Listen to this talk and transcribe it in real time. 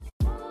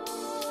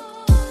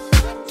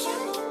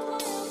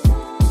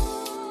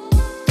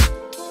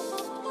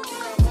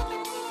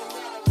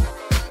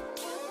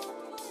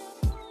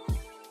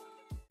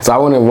So I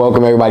want to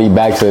welcome everybody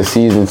back to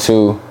season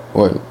 2.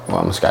 Well, I'm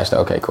going to scratch that.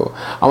 Okay, cool.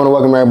 I want to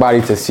welcome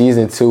everybody to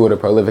season 2 of the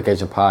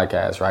Prolification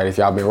Podcast, right? If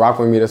y'all been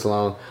rocking with me this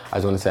long, I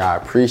just want to say I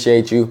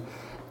appreciate you.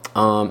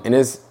 And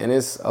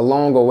it's a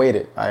long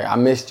awaited. Right? I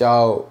missed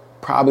y'all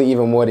probably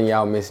even more than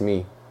y'all missed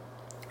me.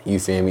 You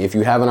feel me? If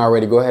you haven't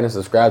already, go ahead and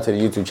subscribe to the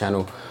YouTube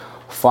channel.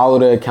 Follow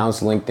the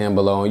accounts linked in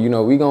below.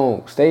 And, we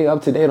going to stay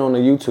up to date on the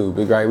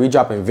YouTube. Right? We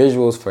dropping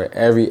visuals for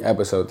every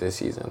episode this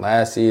season.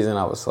 Last season,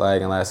 I was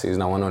slagging. Last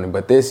season, I went on it.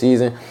 But this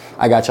season,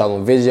 I got y'all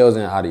on videos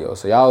and audio.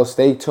 So y'all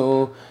stay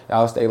tuned.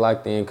 Y'all stay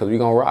locked in because we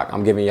going to rock.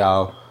 I'm giving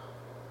y'all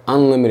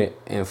unlimited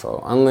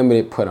info,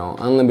 unlimited put on,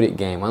 unlimited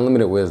game,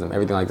 unlimited wisdom,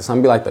 everything like this.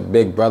 I'm going to be like the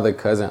big brother,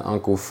 cousin,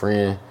 uncle,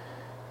 friend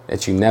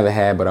that you never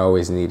had but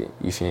always needed.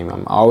 You feel me?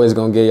 I'm always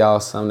going to give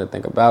y'all something to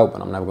think about,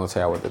 but I'm never going to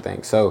tell y'all what to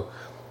think. So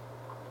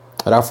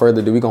without further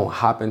ado, we going to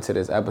hop into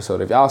this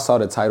episode. If y'all saw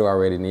the title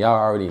already, then y'all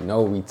already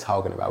know what we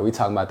talking about. We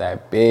talking about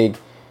that big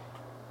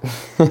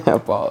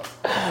pause.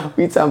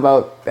 We talking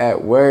about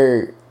that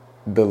word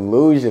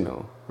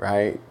delusional,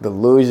 right?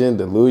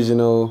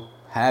 Delusional,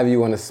 however you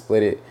want to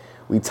split it.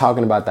 We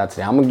talking about that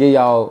today. I'm going to give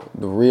y'all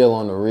the real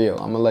on the real.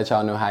 I'm going to let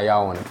y'all know how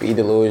y'all want to be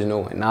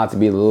delusional and not to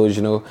be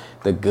delusional,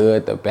 the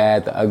good, the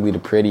bad, the ugly, the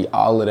pretty,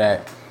 all of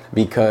that,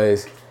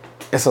 because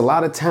it's a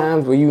lot of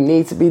times where you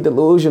need to be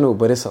delusional,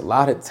 but it's a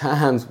lot of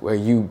times where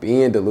you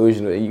being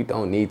delusional that you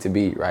don't need to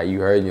be, right? You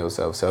hurting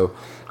yourself. So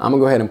I'm going to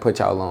go ahead and put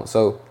y'all on.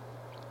 So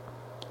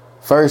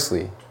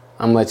firstly,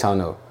 I'm going to let y'all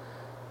know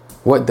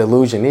what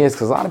delusion is,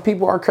 because a lot of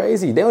people are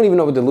crazy. They don't even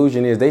know what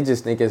delusion is. They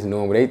just think it's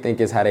normal. They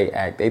think it's how they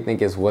act. They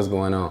think it's what's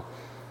going on.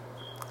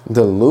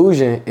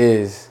 Delusion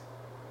is,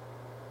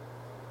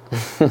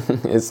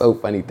 it's so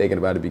funny thinking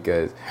about it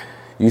because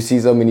you see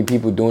so many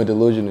people doing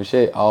delusional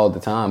shit all the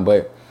time,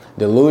 but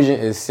delusion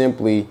is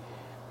simply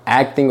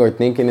acting or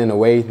thinking in a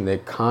way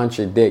that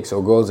contradicts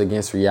or goes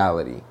against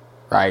reality,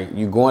 right?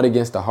 You're going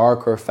against the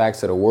hardcore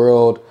facts of the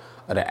world,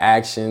 of the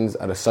actions,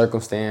 of the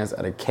circumstance,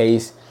 of the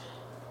case,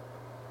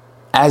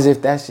 as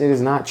if that shit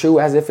is not true,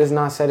 as if it's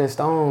not set in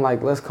stone.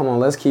 Like, let's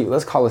call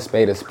a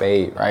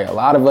spade, right? A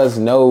lot of us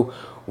know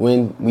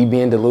when we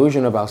being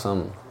delusional about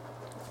something.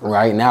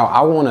 Right now,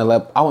 I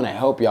want to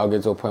help y'all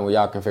get to a point where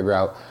y'all can figure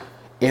out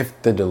if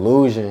the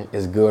delusion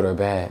is good or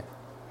bad.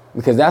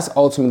 Because that's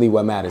ultimately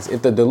what matters.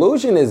 If the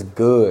delusion is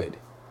good,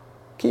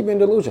 keep being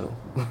delusional.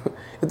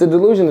 If the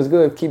delusion is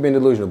good, keep being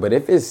delusional. But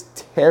if it's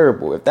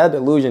terrible, if that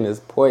delusion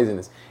is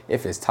poisonous,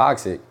 if it's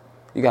toxic,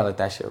 you gotta let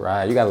that shit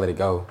ride. You gotta let it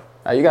go.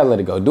 Right? You gotta let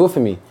it go. Do it for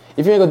me.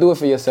 If you ain't gonna do it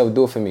for yourself,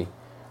 do it for me.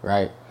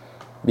 Right?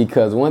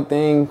 Because one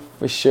thing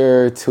for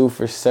sure, two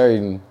for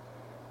certain,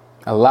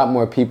 a lot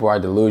more people are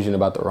delusional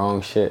about the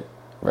wrong shit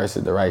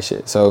versus the right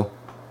shit. So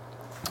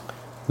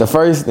the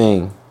first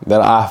thing that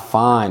I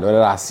find, or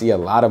that I see a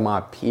lot of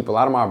my people, a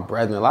lot of my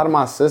brethren, a lot of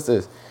my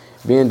sisters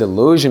being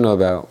delusional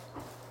about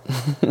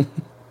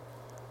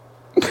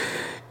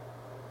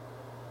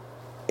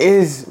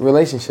is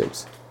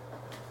relationships,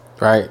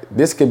 right?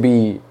 This could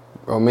be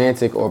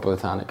romantic or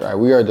platonic, right?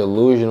 We are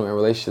delusional in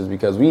relationships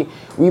because we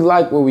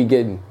like what we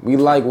getting. We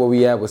like where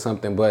we at with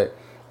something, but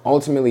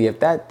ultimately, if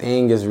that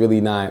thing is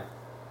really not,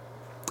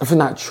 if it's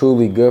not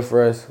truly good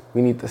for us,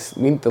 we need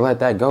to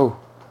let that go.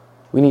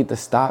 We need to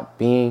stop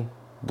being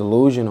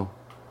delusional,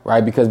 right?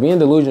 Because being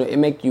delusional, it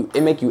make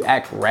you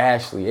act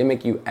rashly. It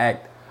make you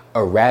act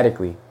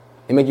erratically.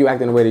 It make you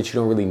act in a way that you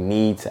don't really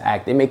need to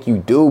act. It make you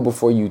do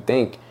before you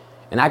think.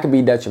 And that could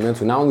be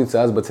detrimental, not only to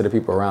us, but to the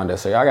people around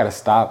us. So y'all got to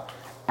stop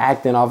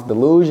acting off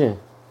delusion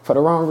for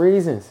the wrong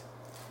reasons.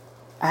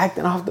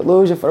 Acting off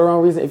delusion for the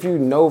wrong reason. If you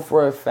know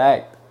for a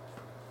fact,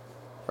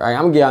 right?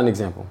 I'm going to give y'all an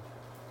example.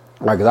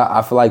 Right, because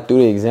I feel like through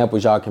the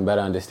examples, y'all can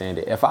better understand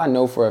it. If I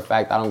know for a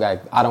fact I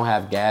don't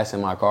have gas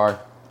in my car,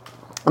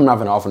 I'm not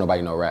going to offer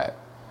nobody no ride.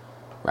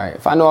 Right?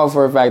 If I know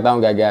for a fact I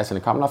don't got gas in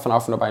the car, I'm not going to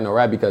offer nobody no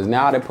ride, because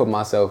now I put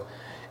myself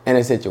in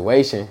a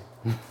situation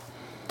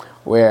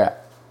where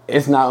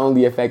it's not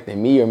only affecting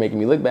me or making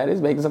me look bad,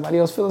 it's making somebody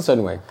else feel a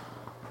certain way.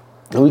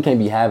 And we can't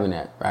be having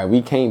that, right?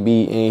 We can't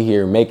be in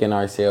here making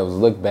ourselves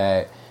look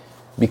bad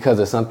because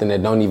of something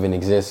that don't even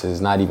exist, is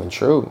not even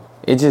true.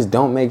 It just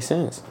don't make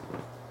sense.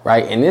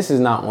 Right? And this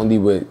is not only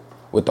with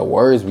the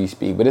words we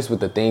speak, but it's with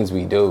the things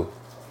we do.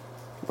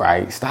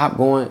 Right? Stop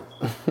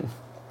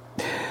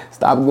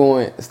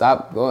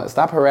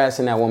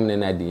harassing that woman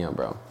in that DM,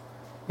 bro.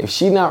 If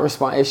she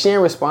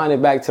ain't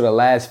responded back to the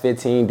last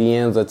 15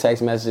 DMs or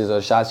text messages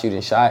or shots you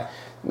done shot,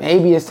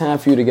 maybe it's time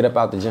for you to get up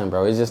out the gym,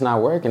 bro. It's just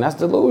not working. That's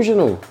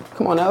delusional.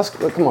 Come on,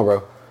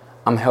 bro.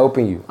 I'm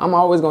helping you. I'm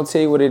always gonna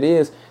tell you what it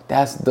is.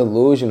 That's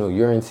delusional.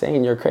 You're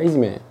insane. You're a crazy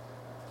man.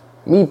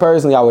 Me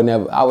personally, I would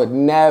never I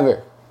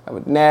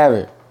would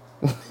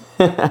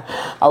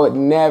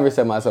never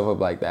set myself up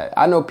like that.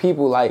 I know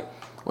people like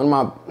one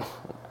of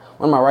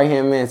my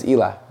right-hand man's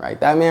Eli, right?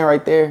 That man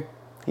right there,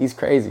 he's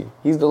crazy.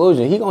 He's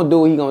delusional. He gonna do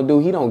what he gonna do.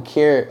 He don't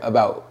care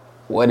about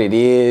what it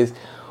is,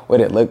 what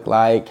it looked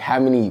like, how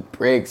many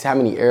bricks, how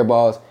many air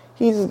balls.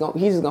 He's just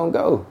gonna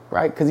go,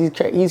 right? Because he's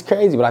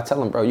crazy. But I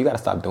tell him, bro, you gotta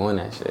stop doing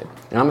that shit.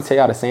 And I'm gonna tell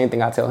y'all the same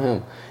thing I tell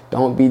him.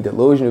 Don't be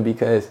delusional,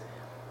 because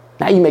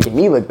Now you making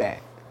me look bad.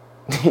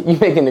 You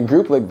making the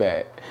group look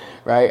bad,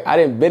 right? I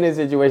didn't been in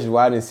situations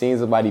where I didn't seen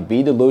somebody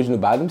be delusional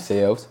by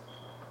themselves,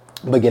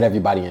 but get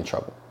everybody in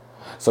trouble.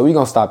 So we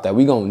gonna stop that.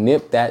 We gonna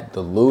nip that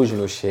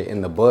delusional shit in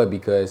the bud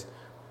because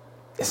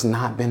it's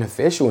not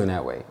beneficial in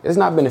that way. It's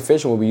not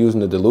beneficial when we're using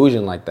the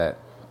delusion like that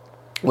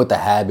with the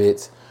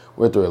habits,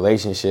 with the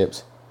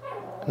relationships.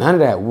 None of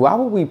that. Why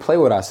would we play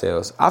with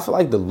ourselves? I feel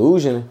like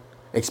delusion,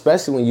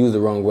 especially when used the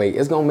wrong way,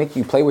 it's gonna make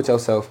you play with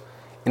yourself,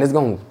 and it's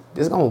gonna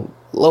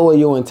lower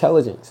your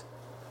intelligence,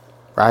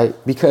 right?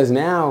 Because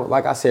now,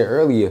 like I said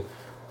earlier,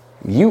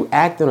 you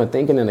acting or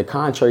thinking in the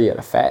contrary of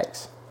the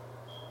facts,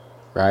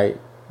 right?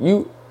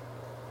 You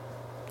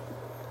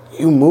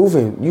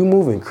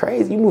moving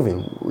crazy. You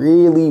moving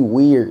really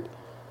weird,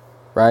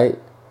 right?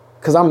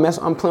 Because I'm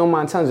playing with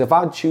my intelligence. If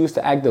I choose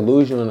to act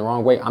delusional in the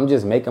wrong way, I'm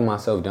just making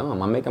myself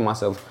dumb. I'm making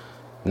myself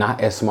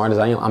not as smart as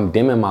I am. I'm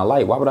dimming my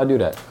light. Why would I do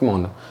that? Come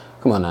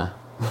on now.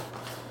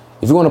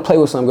 If you want to play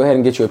with something, go ahead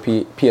and get you a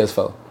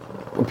PS4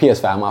 or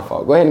PS5. My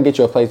fault. Go ahead and get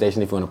you a PlayStation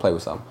if you want to play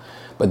with something,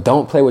 but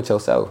don't play with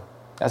yourself.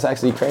 That's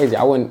actually crazy.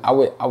 I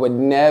would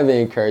never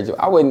encourage you.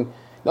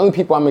 The only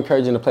people I'm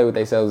encouraging to play with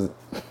themselves.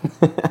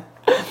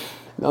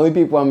 The only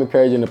people I'm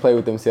encouraging to play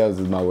with themselves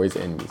is my worst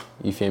enemies.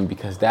 You feel me?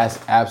 Because that's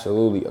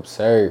absolutely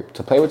absurd.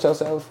 To play with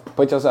yourself,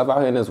 put yourself out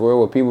here in this world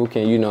where people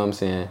can, you know what I'm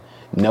saying,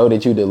 know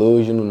that you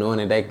delusional, knowing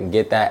that they can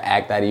get that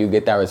act out of you,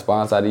 get that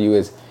response out of you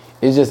is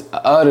just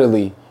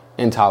utterly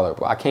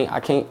intolerable. I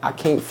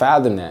can't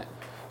fathom that.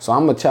 So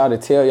I'm gonna try to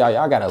tell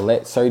y'all gotta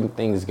let certain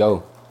things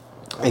go.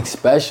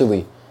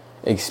 Especially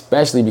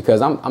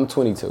because I'm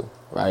 22,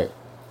 right?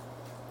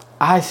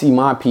 I see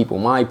my people,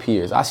 my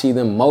peers, I see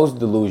them most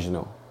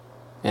delusional.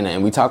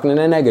 And we talking in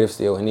the negative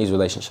still in these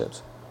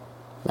relationships,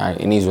 right?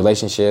 In these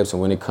relationships,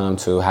 and when it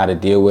comes to how to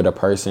deal with a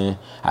person,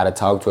 how to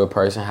talk to a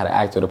person, how to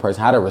act with a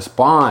person, how to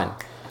respond.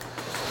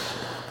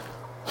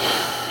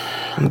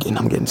 I'm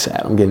getting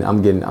sad.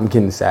 I'm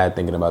getting sad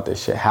thinking about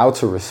this shit. How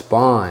to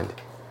respond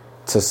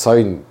to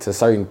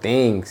certain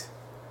things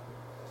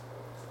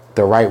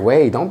the right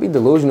way. Don't be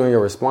delusional in your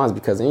response,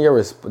 because in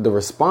the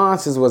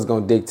response is what's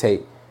gonna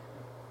dictate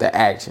the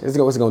action. It's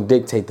what's gonna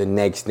dictate the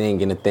next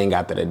thing and the thing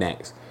after the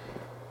next.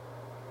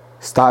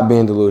 Stop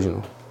being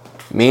delusional.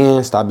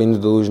 Men, stop being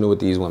delusional with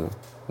these women.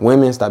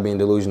 Women, stop being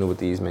delusional with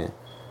these men.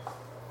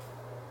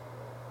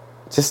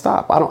 Just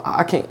stop.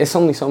 I can't. It's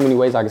only so many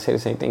ways I can say the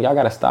same thing. Y'all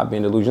gotta stop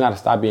being delusional. You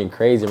gotta stop being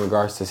crazy in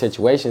regards to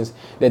situations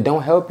that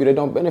don't help you, that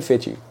don't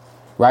benefit you.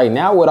 Right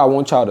now, what I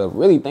want y'all to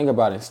really think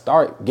about and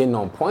start getting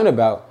on point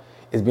about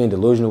is being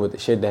delusional with the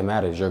shit that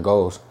matters, your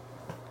goals,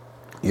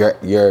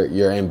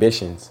 your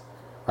ambitions,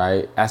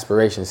 right?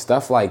 Aspirations,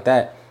 stuff like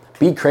that.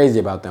 Be crazy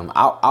about them.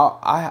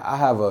 I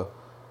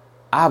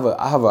have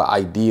an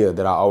idea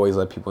that I always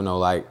let people know.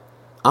 Like,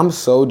 I'm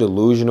so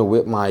delusional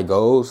with my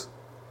goals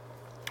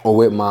or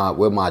with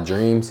my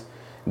dreams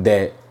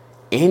that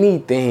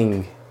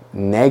anything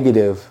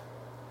negative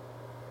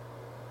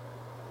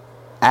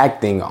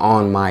acting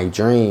on my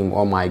dream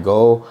or my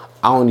goal,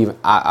 I won't even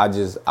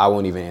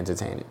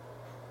entertain it.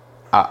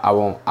 I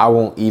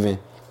won't even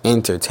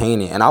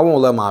entertain it, and I won't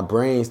let my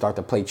brain start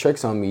to play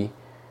tricks on me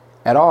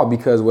at all,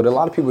 because what a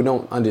lot of people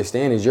don't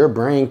understand is your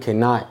brain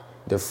cannot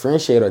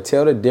differentiate or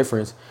tell the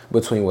difference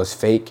between what's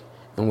fake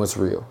and what's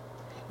real.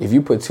 If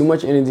you put too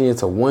much energy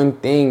into one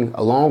thing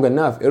long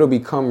enough, it'll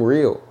become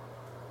real,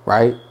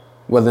 right?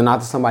 Whether not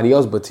to somebody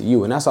else, but to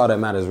you. And that's all that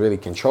matters, really.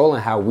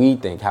 Controlling how we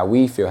think, how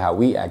we feel, how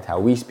we act, how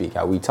we speak,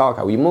 how we talk,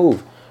 how we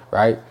move,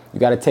 right? You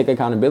got to take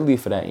accountability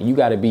for that. And you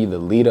got to be the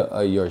leader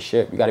of your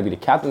ship. You got to be the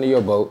captain of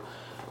your boat.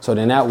 So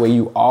then that way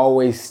you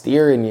always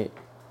steering it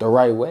the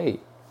right way,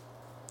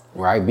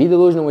 right? Be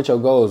delusional with your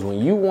goals. When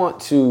you want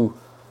to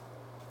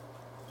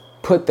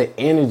put the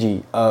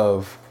energy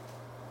of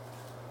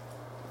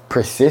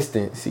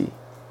persistency,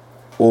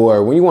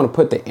 or when you want to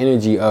put the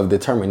energy of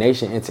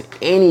determination into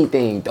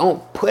anything,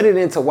 don't put it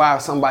into why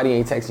somebody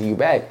ain't texting you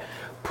back.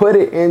 Put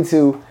it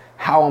into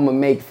how I'm gonna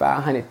make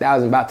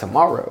 $500,000 by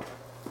tomorrow,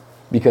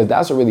 because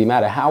that's what really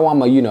matters. How I'm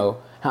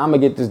gonna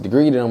get this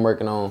degree that I'm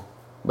working on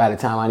by the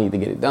time I need to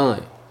get it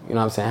done. You know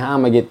what I'm saying? How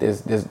I'm gonna get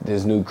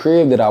this new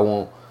crib that I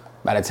want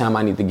by the time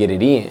I need to get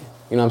it in.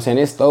 You know what I'm saying?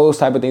 It's those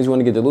type of things you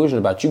want to get delusional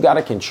about. You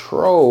gotta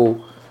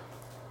control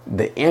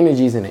the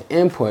energies and the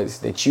inputs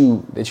that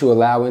you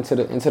allow into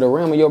the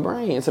realm of your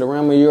brain, into the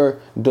realm of your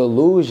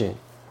delusion,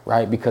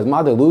 right? Because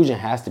my delusion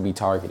has to be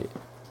targeted,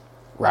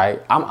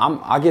 right?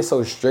 I get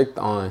so strict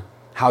on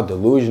how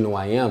delusional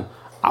I am,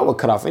 I would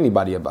cut off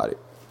anybody about it,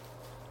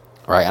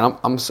 right? And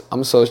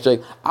I'm so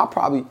strict.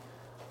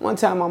 One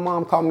time my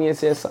mom called me and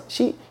said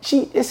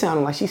it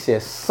sounded like she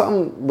said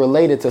something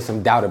related to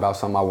some doubt about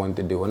something I wanted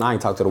to do, and I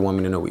ain't talked to the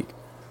woman in a week.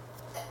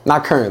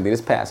 Not currently,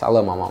 this past. I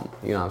love my mama.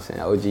 You know what I'm saying?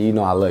 OG, you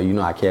know I love you. You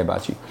know I care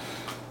about you.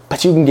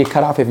 But you can get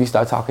cut off if you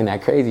start talking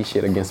that crazy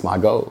shit against my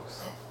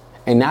goals.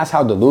 And that's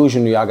how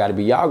delusional y'all got to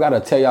be. Y'all got to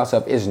tell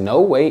yourself, it's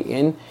no way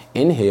in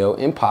hell,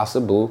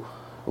 impossible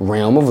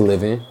realm of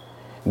living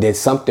that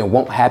something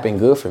won't happen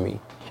good for me.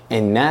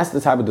 And that's the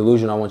type of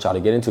delusion I want y'all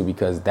to get into,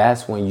 because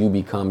that's when you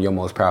become your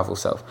most powerful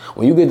self.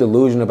 When you get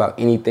delusional about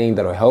anything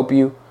that'll help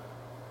you,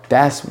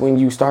 that's when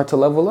you start to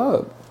level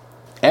up.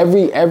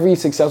 Every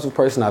successful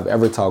person I've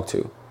ever talked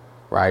to,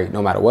 right?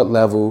 No matter what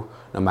level,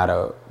 no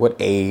matter what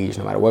age,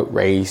 no matter what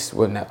race,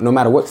 no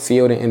matter what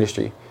field and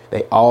industry,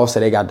 they all say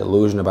they got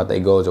delusion about their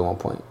goals at one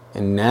point.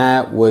 And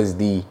that was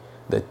the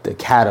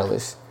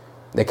catalyst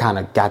that kind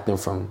of got them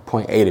from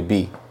point A to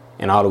B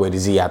and all the way to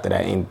Z after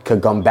that, and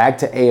could come back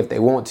to A if they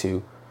want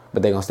to,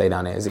 but they're going to stay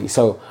down there at Z.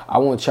 So I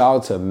want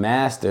y'all to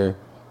master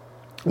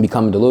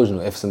becoming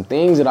delusional. If some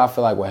things that I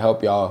feel like will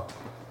help y'all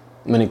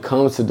when it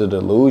comes to the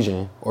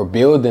delusion or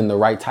building the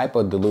right type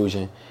of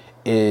delusion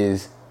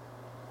is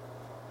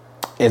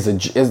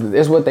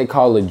what they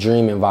call a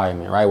dream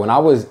environment, right? When I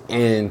was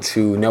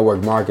into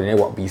network marketing, it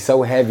would be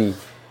so heavy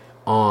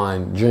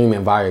on dream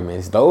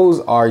environments. Those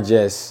are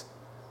just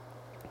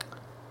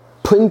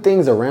putting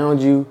things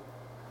around you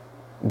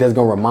that's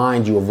going to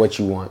remind you of what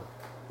you want,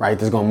 right?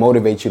 That's going to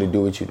motivate you to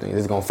do what you think.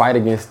 It's going to fight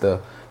against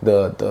the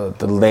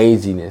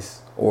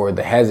laziness or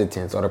the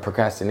hesitance or the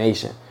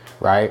procrastination,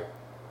 right?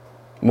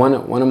 One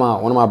of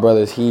my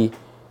brothers, he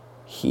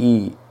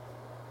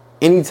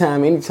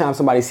anytime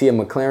somebody see a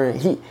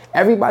McLaren,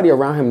 everybody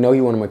around him know he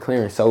want a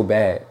McLaren so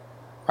bad,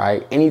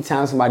 right?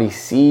 Anytime somebody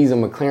sees a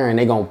McLaren,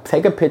 they gonna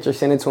take a picture,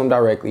 send it to him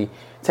directly,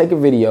 take a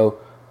video,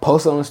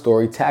 post it on a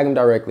story, tag him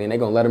directly, and they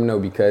gonna let him know,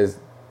 because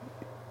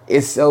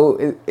it's so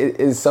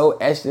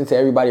etched into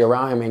everybody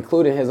around him,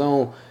 including his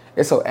own.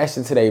 It's so etched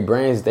into their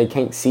brains they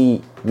can't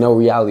see no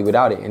reality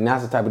without it, and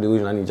that's the type of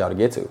delusion I need y'all to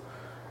get to,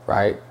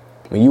 right?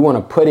 When you want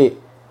to put it.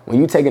 When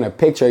you taking a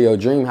picture of your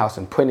dream house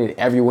and putting it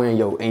everywhere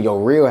in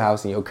your real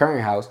house, in your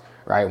current house,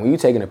 right? When you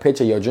taking a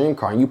picture of your dream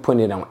car and you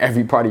putting it on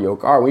every part of your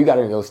car, when you got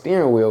it on your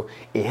steering wheel,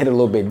 it hit a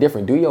little bit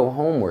different. Do your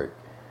homework,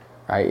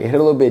 right? It hit a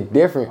little bit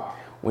different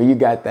when you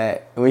got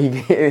that.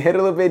 It hit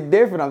a little bit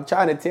different. I'm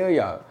trying to tell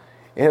y'all.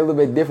 It hit a little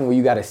bit different when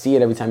you got to see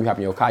it every time you hop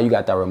in your car. You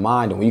got that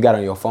reminder when you got it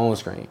on your phone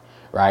screen,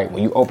 right?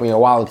 When you open your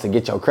wallet to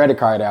get your credit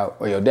card out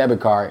or your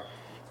debit card,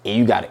 and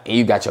you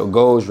got your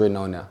goals written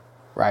on there,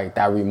 right?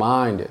 That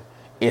reminder.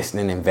 It's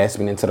an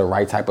investment into the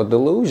right type of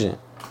delusion,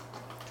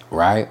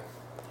 right?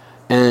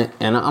 And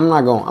I'm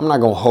not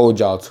gonna hold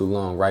y'all too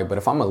long, right? But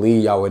if I'm gonna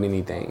lead y'all with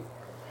anything,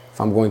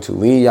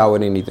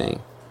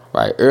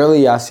 right?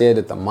 Earlier I said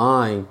that the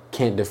mind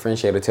can't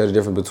differentiate or tell the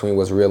difference between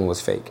what's real and what's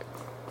fake.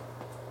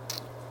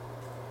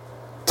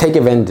 Take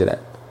advantage of that,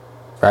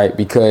 right?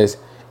 Because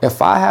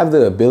if I have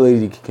the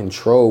ability to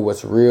control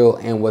what's real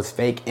and what's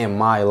fake in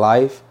my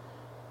life,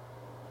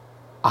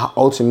 I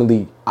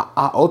ultimately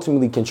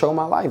control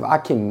my life. I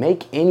can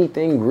make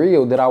anything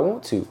real that I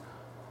want to.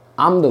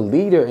 I'm the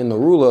leader and the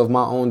ruler of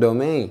my own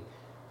domain.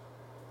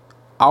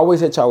 I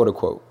always hit y'all with a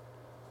quote.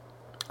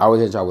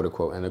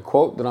 And the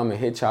quote that I'm going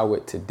to hit y'all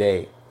with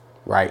today,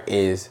 right,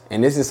 is,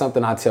 and this is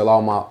something I tell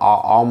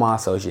all my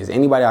associates,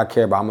 anybody I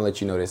care about, I'm going to let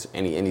you know this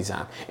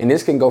anytime. And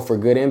this can go for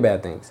good and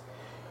bad things.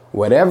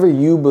 Whatever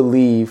you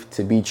believe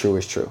to be true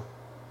is true,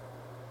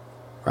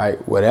 right?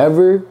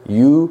 Whatever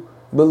you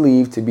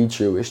believe to be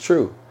true is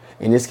true.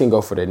 And this can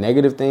go for the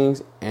negative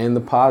things and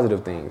the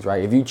positive things,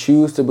 right? If you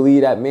choose to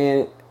believe that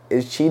man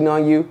is cheating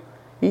on you,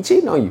 he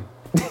cheating on you.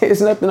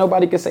 There's nothing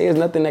nobody can say. There's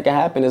nothing that can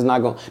happen. It's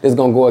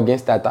gonna go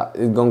against that thought.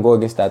 It's gonna go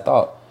against that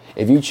thought.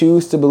 If you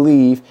choose to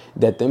believe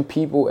that them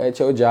people at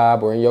your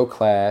job or in your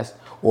class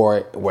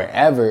or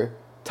wherever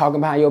talking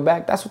behind your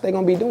back, that's what they're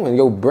gonna be doing.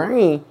 Your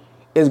brain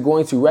is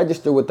going to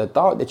register with the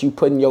thought that you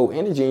putting your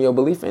energy and your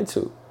belief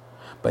into.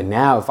 But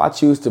now, if I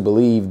choose to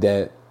believe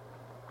that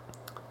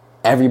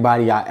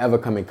everybody I ever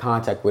come in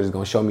contact with is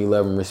going to show me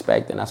love and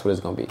respect, then that's what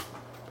it's going to be.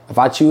 If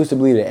I choose to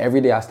believe that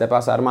every day I step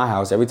outside of my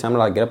house, every time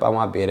that I get up out of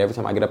my bed, every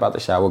time I get up out the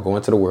shower, go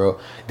into the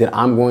world, that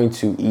I'm going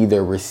to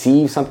either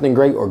receive something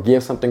great or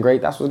give something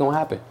great, that's what's going to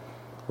happen,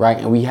 right?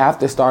 And we have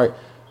to start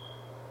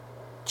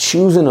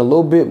choosing a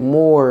little bit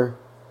more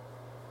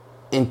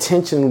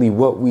intentionally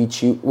what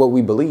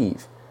we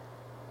believe,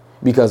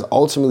 because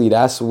ultimately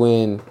that's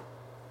when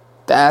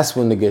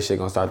the good shit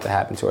gonna start to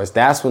happen to us.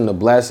 That's when the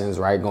blessings,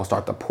 right, gonna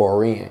start to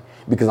pour in,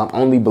 because I'm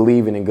only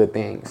believing in good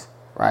things,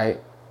 right?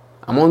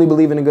 I'm only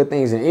believing in good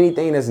things, and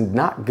anything that's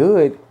not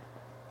good,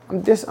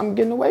 I'm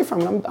getting away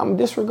from it. I'm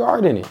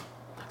disregarding it.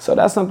 So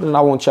that's something that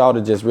I want y'all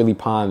to just really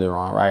ponder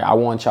on, right? I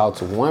want y'all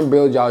to, 1,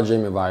 build y'all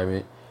dream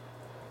environment.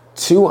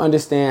 2,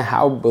 understand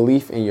how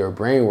belief in your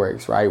brain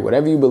works, right?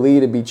 Whatever you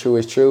believe to be true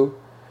is true.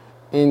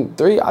 And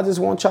 3, I just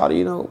want y'all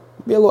to,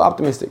 be a little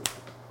optimistic.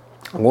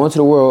 I'm going to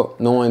the world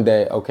knowing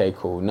that, okay,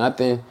 cool,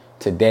 nothing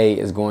today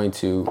is going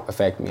to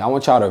affect me. I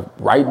want y'all to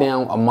write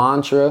down a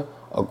mantra,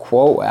 a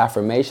quote, an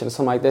affirmation, or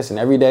something like this, and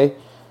every day,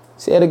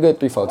 say it a good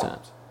 3-4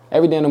 times.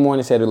 Every day in the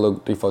morning, say it a little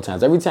 3-4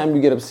 times. Every time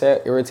you get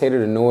upset,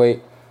 irritated,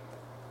 annoyed,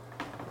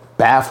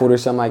 baffled, or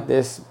something like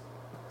this,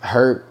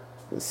 hurt,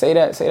 say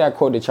that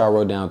quote that y'all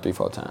wrote down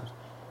 3-4 times.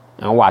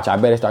 And watch, I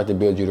better start to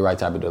build you the right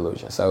type of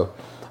delusion. So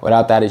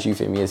without that, as you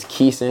feel me, it's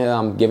Keith in here.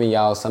 I'm giving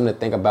y'all something to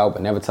think about,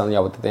 but never telling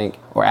y'all what to think.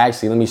 Or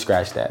actually, let me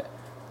scratch that.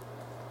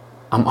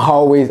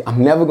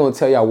 I'm never going to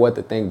tell y'all what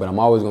to think, but I'm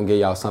always going to give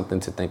y'all something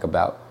to think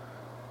about.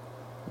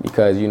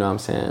 Because, you know what I'm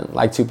saying,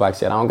 like Tupac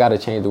said, I don't got to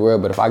change the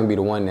world, but if I can be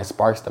the one that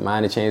sparks the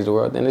mind to change the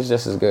world, then it's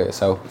just as good.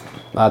 So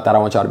I thought I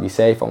want y'all to be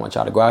safe. I want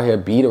y'all to go out here,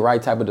 be the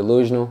right type of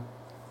delusional,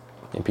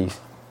 and peace.